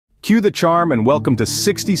Cue the charm and welcome to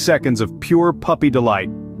 60 seconds of pure puppy delight.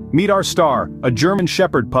 Meet our star, a German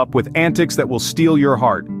Shepherd pup with antics that will steal your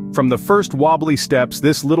heart. From the first wobbly steps,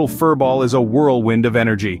 this little furball is a whirlwind of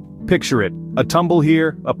energy. Picture it, a tumble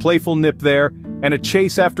here, a playful nip there, and a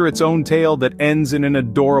chase after its own tail that ends in an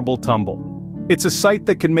adorable tumble. It's a sight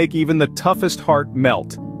that can make even the toughest heart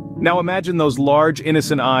melt. Now imagine those large,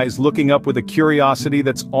 innocent eyes looking up with a curiosity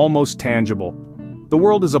that's almost tangible. The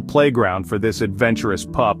world is a playground for this adventurous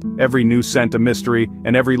pup, every new scent a mystery,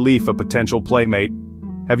 and every leaf a potential playmate.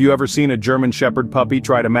 Have you ever seen a German Shepherd puppy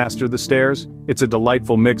try to master the stairs? It's a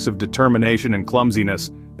delightful mix of determination and clumsiness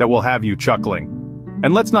that will have you chuckling.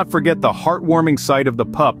 And let's not forget the heartwarming sight of the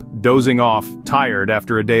pup dozing off, tired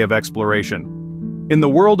after a day of exploration. In the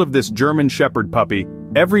world of this German Shepherd puppy,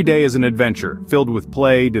 every day is an adventure, filled with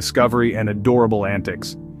play, discovery, and adorable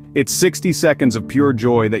antics. It's 60 seconds of pure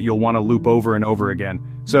joy that you'll want to loop over and over again.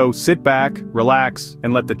 So sit back, relax,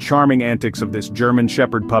 and let the charming antics of this German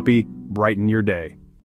Shepherd puppy brighten your day.